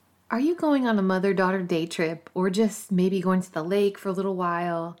Are you going on a mother-daughter day trip or just maybe going to the lake for a little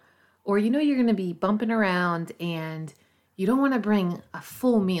while? Or you know you're going to be bumping around and you don't want to bring a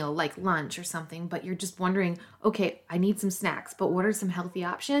full meal like lunch or something, but you're just wondering, okay, I need some snacks, but what are some healthy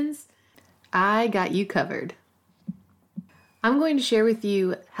options? I got you covered. I'm going to share with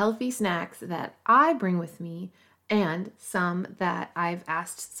you healthy snacks that I bring with me and some that I've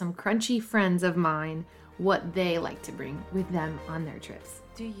asked some crunchy friends of mine what they like to bring with them on their trips.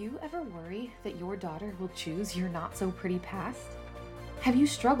 Do you ever worry that your daughter will choose your not so pretty past? Have you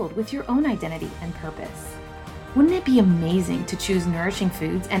struggled with your own identity and purpose? Wouldn't it be amazing to choose nourishing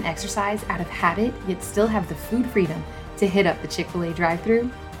foods and exercise out of habit, yet still have the food freedom to hit up the Chick-fil-A drive-thru?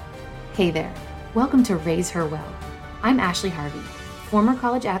 Hey there, welcome to Raise Her Well. I'm Ashley Harvey, former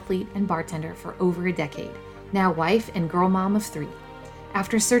college athlete and bartender for over a decade, now wife and girl mom of 3.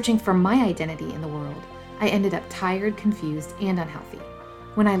 After searching for my identity in the world, I ended up tired, confused, and unhealthy.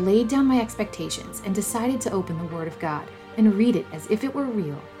 When I laid down my expectations and decided to open the Word of God and read it as if it were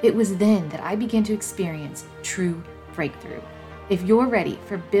real, it was then that I began to experience true breakthrough. If you're ready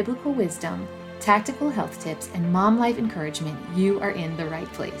for biblical wisdom, tactical health tips, and mom life encouragement, you are in the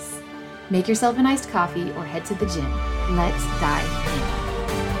right place. Make yourself an iced coffee or head to the gym. Let's dive in.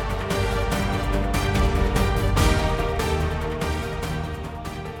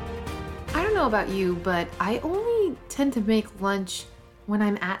 I don't know about you, but I only tend to make lunch when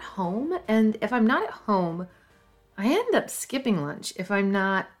I'm at home. And if I'm not at home, I end up skipping lunch if I'm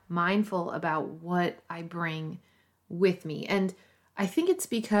not mindful about what I bring with me. And I think it's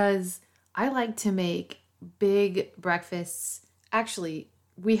because I like to make big breakfasts. Actually,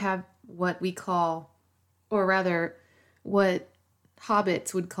 we have what we call, or rather, what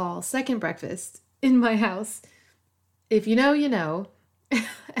hobbits would call second breakfast in my house. If you know, you know.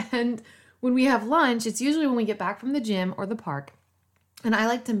 And when we have lunch, it's usually when we get back from the gym or the park. And I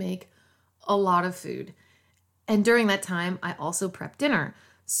like to make a lot of food. And during that time, I also prep dinner.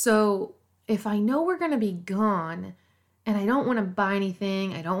 So if I know we're going to be gone and I don't want to buy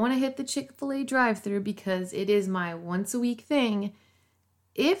anything, I don't want to hit the Chick-fil-A drive-thru because it is my once a week thing.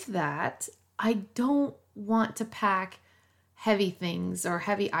 If that, I don't want to pack heavy things or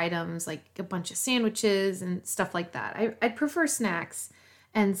heavy items like a bunch of sandwiches and stuff like that. I'd prefer snacks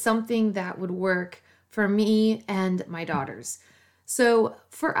and something that would work for me and my daughters. So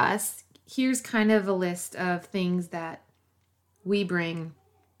for us, here's kind of a list of things that we bring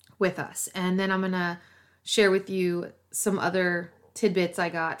with us. And then I'm going to share with you some other tidbits I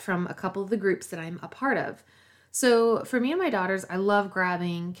got from a couple of the groups that I'm a part of. So for me and my daughters, I love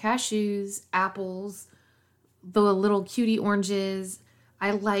grabbing cashews, apples, the little cutie oranges.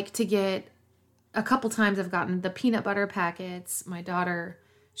 I like to get, a couple times I've gotten the peanut butter packets. My daughter,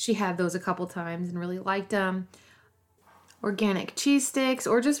 she had those a couple times and really liked them. Organic cheese sticks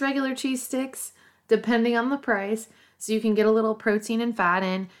or just regular cheese sticks, depending on the price. So you can get a little protein and fat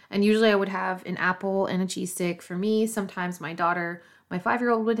in. And usually I would have an apple and a cheese stick for me. Sometimes my daughter, my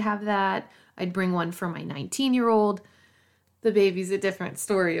 5-year-old would have that. I'd bring one for my 19-year-old. The baby's a different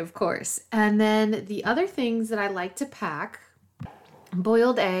story, of course. And then the other things that I like to pack,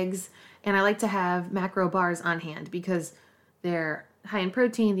 boiled eggs, and I like to have macro bars on hand because they're high in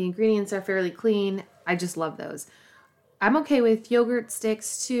protein. The ingredients are fairly clean. I just love those. I'm okay with yogurt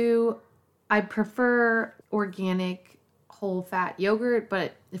sticks too. I prefer organic whole fat yogurt,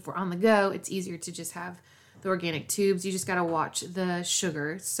 but if we're on the go, it's easier to just have the organic tubes. You just got to watch the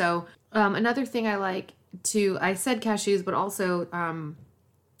sugar. So another thing I like to, I said cashews, but also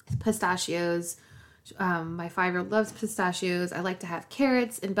pistachios. My 5-year-old loves pistachios. I like to have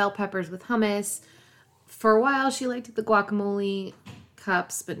carrots and bell peppers with hummus. For a while, she liked the guacamole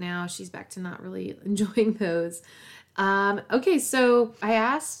cups, but now she's back to not really enjoying those. Okay, so I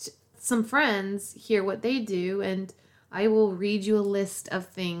asked some friends here what they do, and I will read you a list of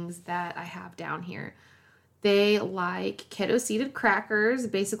things that I have down here. They like keto-seeded crackers,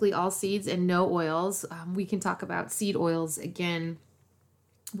 basically all seeds and no oils. We can talk about seed oils again.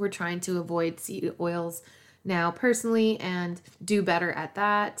 We're trying to avoid seed oils now personally and do better at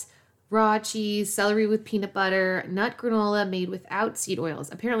that. Raw cheese, celery with peanut butter, nut granola made without seed oils.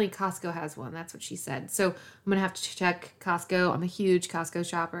 Apparently Costco has one. That's what she said. So I'm going to have to check Costco. I'm a huge Costco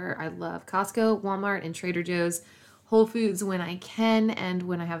shopper. I love Costco, Walmart, and Trader Joe's. Whole Foods when I can and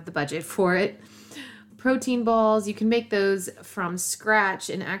when I have the budget for it. Protein balls, you can make those from scratch,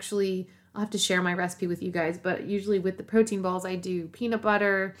 and actually I'll have to share my recipe with you guys, but usually with the protein balls I do peanut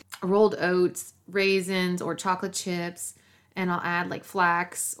butter, rolled oats, raisins, or chocolate chips, and I'll add like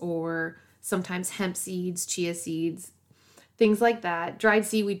flax or sometimes hemp seeds, chia seeds, things like that. Dried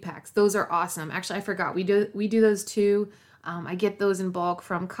seaweed packs, those are awesome. Actually, I forgot, we do those too. I get those in bulk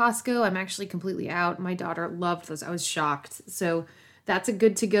from Costco. I'm actually completely out. My daughter loved those. I was shocked. So that's a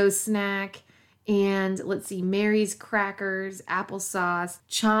good to-go snack. And let's see, Mary's crackers, applesauce,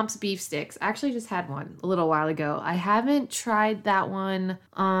 Chomp's beef sticks. I actually just had one a little while ago. I haven't tried that one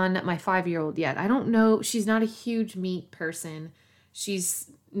on my 5-year-old yet. I don't know. She's not a huge meat person.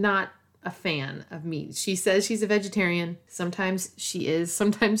 She's not a fan of meat. She says she's a vegetarian. Sometimes she is,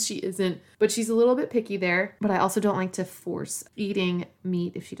 sometimes she isn't, but she's a little bit picky there. But I also don't like to force eating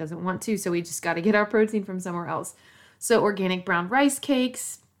meat if she doesn't want to. So we just got to get our protein from somewhere else. So organic brown rice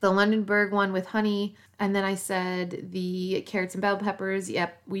cakes, the Lundenberg one with honey. And then I said the carrots and bell peppers.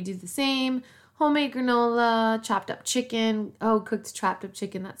 Yep, we do the same. Homemade granola, chopped up chicken. Oh, cooked chopped up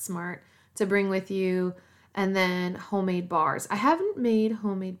chicken. That's smart to bring with you. And then homemade bars. I haven't made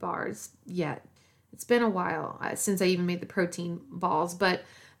homemade bars yet. It's been a while since I even made the protein balls. But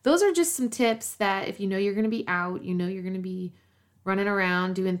those are just some tips that if you know you're going to be out, you know you're going to be running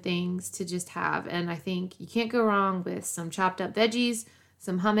around doing things to just have. And I think you can't go wrong with some chopped up veggies,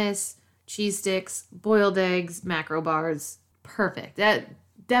 some hummus, cheese sticks, boiled eggs, macro bars. Perfect. That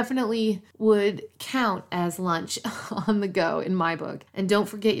definitely would count as lunch on the go in my book. And don't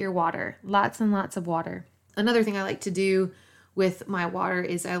forget your water. Lots and lots of water. Another thing I like to do with my water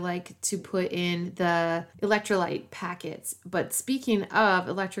is I like to put in the electrolyte packets. But speaking of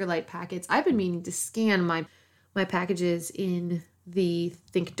electrolyte packets, I've been meaning to scan my packages in the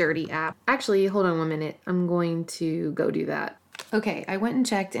Think Dirty app. Actually, hold on 1 minute. I'm going to go do that. Okay, I went and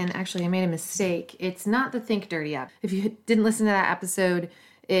checked, and actually I made a mistake. It's not the Think Dirty app. If you didn't listen to that episode,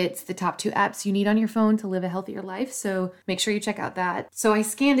 it's the top 2 apps you need on your phone to live a healthier life. So make sure you check out that. So I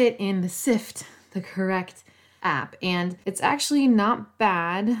scanned it in the Sift, the correct app, and it's actually not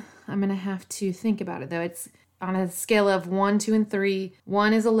bad. I'm going to have to think about it though. It's on a scale of 1, 2, and 3.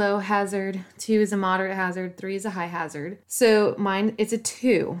 1 is a low hazard, 2 is a moderate hazard, 3 is a high hazard. So mine, it's a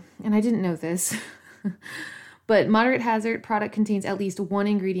 2, and I didn't know this. But moderate hazard product contains at least 1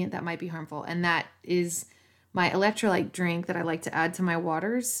 ingredient that might be harmful, and that is my electrolyte drink that I like to add to my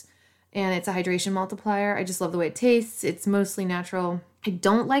waters. And it's a hydration multiplier. I just love the way it tastes. It's mostly natural. I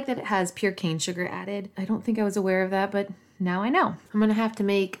don't like that it has pure cane sugar added. I don't think I was aware of that, but now I know. I'm going to have to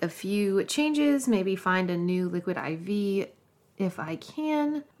make a few changes, maybe find a new liquid IV if I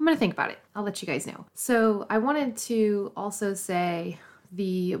can. I'm going to think about it. I'll let you guys know. So I wanted to also say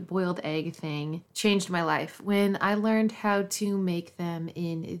the boiled egg thing changed my life when I learned how to make them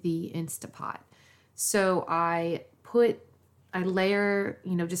in the Instapot. So I layer,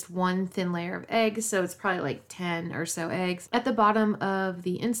 just 1 thin layer of eggs. So it's probably like 10 or so eggs. At the bottom of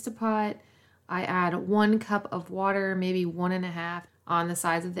the Instapot, I add 1 cup of water, maybe 1.5 on the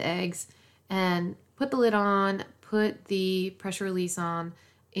sides of the eggs, and put the lid on, put the pressure release on,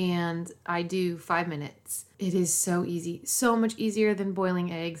 and I do 5 minutes. It is so easy, so much easier than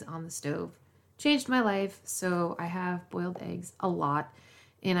boiling eggs on the stove. Changed my life, so I have boiled eggs a lot,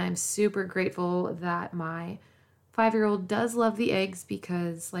 and I'm super grateful that my 5-year-old does love the eggs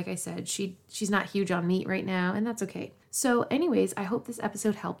because, like I said, she's not huge on meat right now, and that's okay. So anyways, I hope this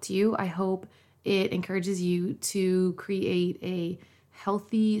episode helped you. I hope it encourages you to create a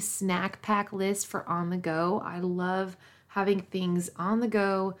healthy snack pack list for on the go. I love having things on the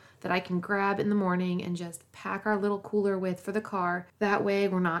go that I can grab in the morning and just pack our little cooler with for the car. That way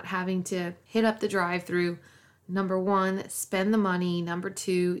we're not having to hit up the drive-thru. Number 1, spend the money. Number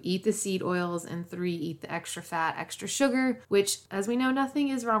 2, eat the seed oils. And 3, eat the extra fat, extra sugar, which, as we know, nothing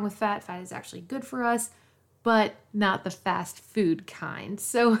is wrong with fat. Fat is actually good for us, but not the fast food kind.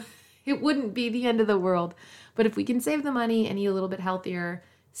 So it wouldn't be the end of the world. But if we can save the money and eat a little bit healthier,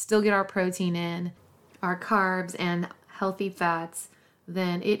 still get our protein in, our carbs, and healthy fats,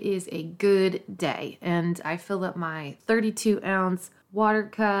 then it is a good day. And I fill up my 32-ounce water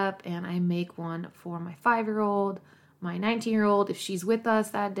cup and I make one for my 5-year-old, my 19-year-old. If she's with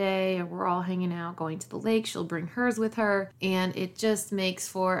us that day and we're all hanging out going to the lake, she'll bring hers with her. And it just makes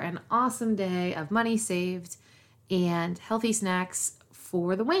for an awesome day of money saved and healthy snacks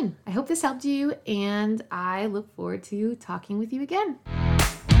for the win. I hope this helped you, and I look forward to talking with you again.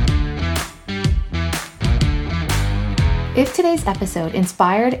 If today's episode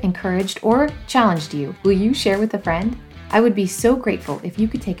inspired, encouraged, or challenged you, will you share with a friend? I would be so grateful if you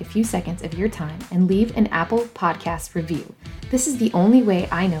could take a few seconds of your time and leave an Apple Podcast review. This is the only way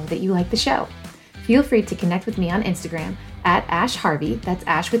I know that you like the show. Feel free to connect with me on Instagram at Ash Harvey, that's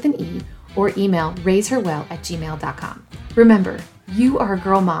Ash with an E, or email raiseherwell@gmail.com. Remember, you are a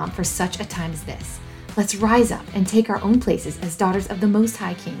girl mom for such a time as this. Let's rise up and take our own places as daughters of the Most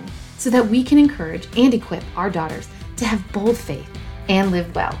High King so that we can encourage and equip our daughters to have bold faith and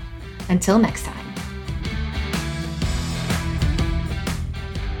live well. Until next time.